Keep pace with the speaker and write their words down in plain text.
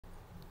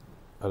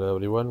Hello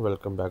everyone,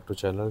 welcome back to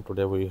channel.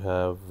 Today we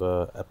have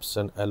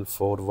Epson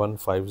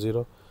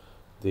L4150.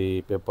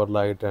 The paper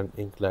light and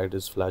ink light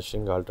is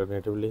flashing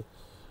alternatively.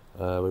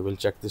 We will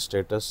check the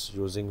status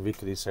using Wick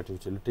Reset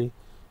utility.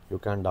 You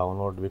can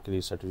download Wick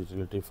Reset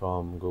utility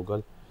from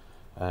Google,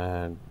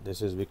 and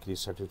this is Wick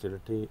Reset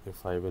utility.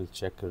 If I will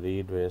check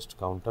read waste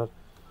counter,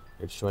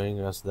 it's showing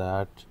us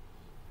that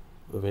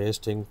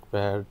waste ink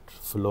pad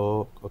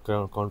flow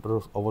counter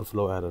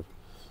overflow error.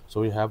 So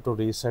we have to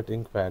reset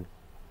ink pad.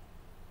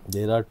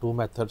 There are two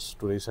methods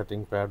to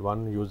resetting pad.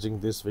 One,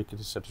 using this Wick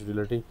Reset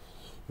utility,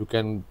 you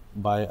can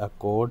buy a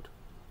code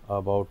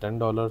about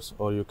 $10,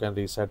 or you can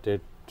reset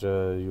it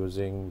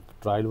using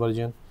trial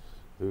version.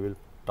 We will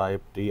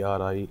type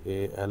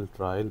TRIAL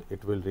trial.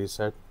 It will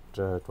reset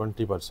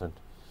 20%.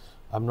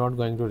 I'm not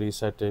going to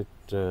reset it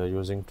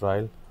using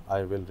trial.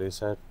 I will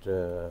reset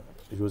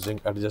using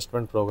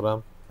adjustment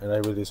program, and I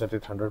will reset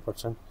it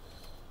 100%.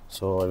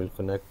 So I will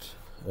connect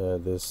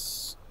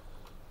this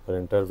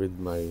printer with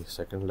my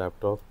second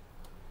laptop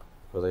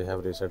because I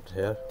have reset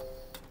here.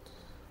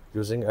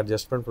 Using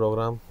adjustment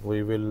program,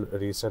 we will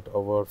reset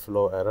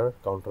overflow error,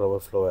 counter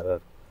overflow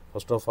error.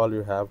 First of all,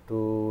 you have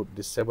to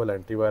disable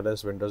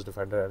antivirus, Windows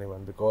Defender,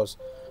 anyone, because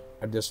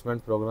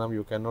adjustment program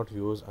you cannot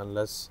use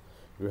unless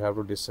you have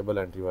to disable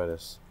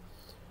antivirus.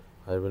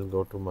 I will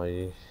go to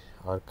my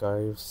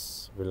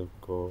archives, will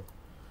go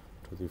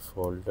to the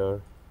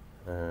folder,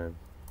 and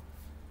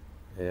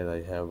here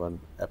I have one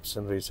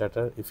Epson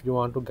resetter. If you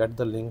want to get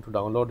the link to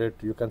download it,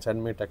 you can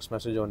send me a text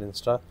message on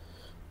Insta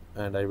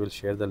and I will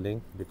share the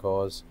link,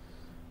 because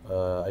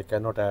I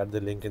cannot add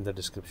the link in the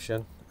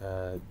description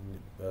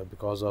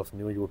because of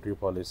new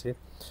YouTube policy.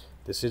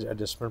 This is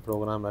adjustment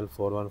program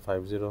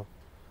L4150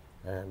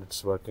 and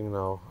it's working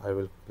now. I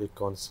will click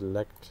on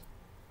select,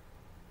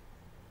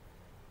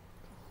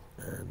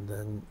 and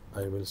then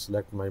I will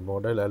select my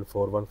model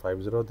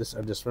L4150. This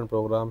adjustment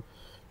program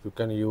you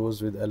can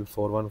use with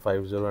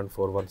L4150 and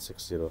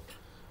 4160.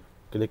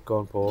 Click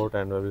on port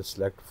and I will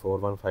select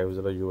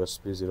 4150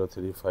 USB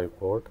 035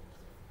 port,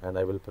 and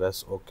I will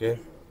press OK.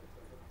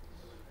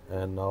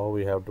 And now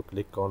we have to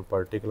click on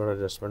particular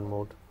adjustment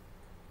mode,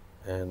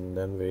 and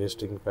then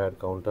waste ink pad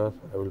counter.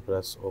 I will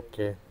press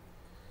OK.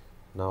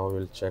 Now I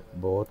will check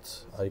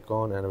both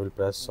icon and I will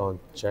press on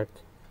check,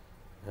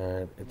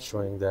 and it's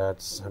showing that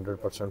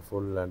 100%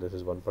 full and this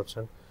is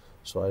 1%.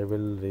 So I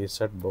will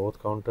reset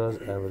both counters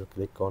and I will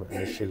click on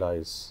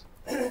initialize.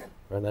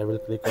 When I will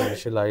click on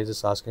initialize,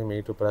 it's asking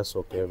me to press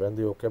OK. When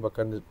the OK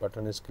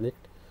button is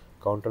clicked,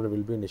 counter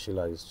will be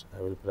initialized.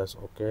 I will press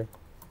OK,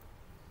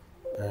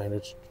 and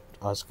it's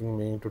asking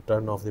me to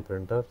turn off the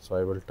printer, so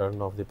I will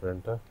turn off the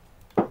printer.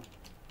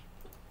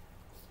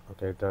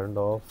 Okay, turned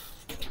off,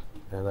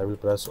 and I will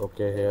press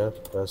OK here,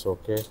 press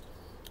OK,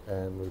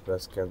 and we'll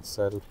press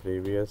cancel,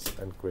 previous,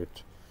 and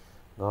quit.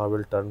 Now I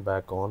will turn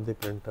back on the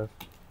printer,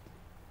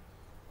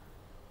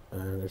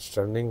 and it's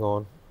turning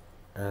on,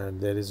 and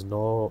there is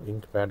no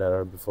ink pad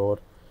error before.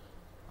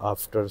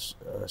 After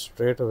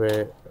straight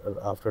away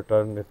after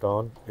turn it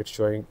on, it's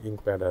showing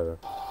ink pad error.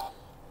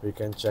 We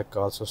can check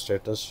also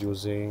status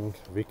using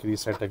Wick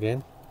Reset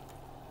again.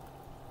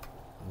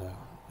 Now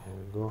here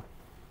we go.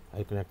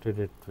 I connected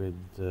it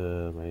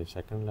with my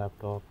second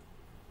laptop,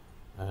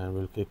 and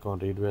we'll click on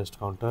read waste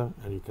counter,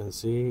 and you can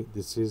see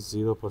this is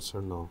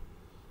 0% now.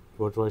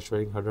 What was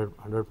showing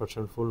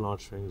 100% full,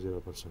 not showing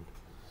 0%.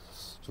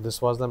 So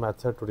this was the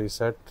method to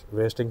reset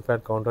waste ink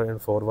pad counter in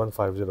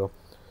 4150.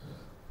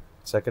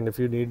 Second, if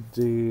you need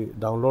the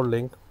download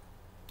link,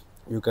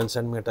 you can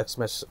send me a text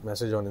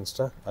message on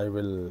Insta. I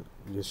will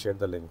share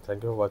the link.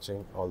 Thank you for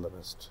watching. All the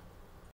best.